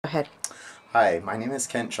ahead. Hi, my name is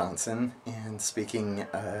Kent Johnson, and speaking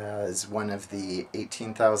as one of the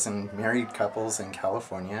 18,000 married couples in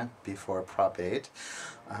California before Prop 8,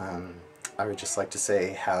 I would just like to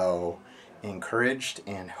say how encouraged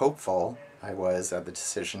and hopeful I was at the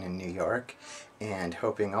decision in New York, and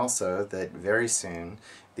hoping also that very soon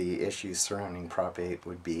the issues surrounding Prop 8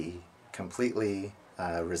 would be completely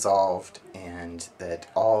resolved, and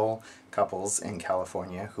that all couples in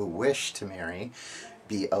California who wish to marry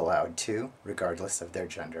be allowed to, regardless of their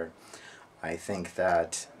gender. I think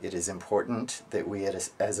that it is important that we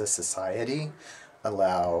as a society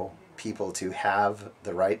allow people to have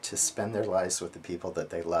the right to spend their lives with the people that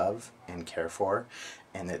they love and care for,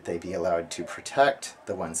 and that they be allowed to protect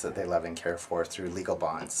the ones that they love and care for through legal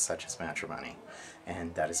bonds such as matrimony.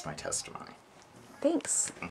 And that is my testimony. Thanks.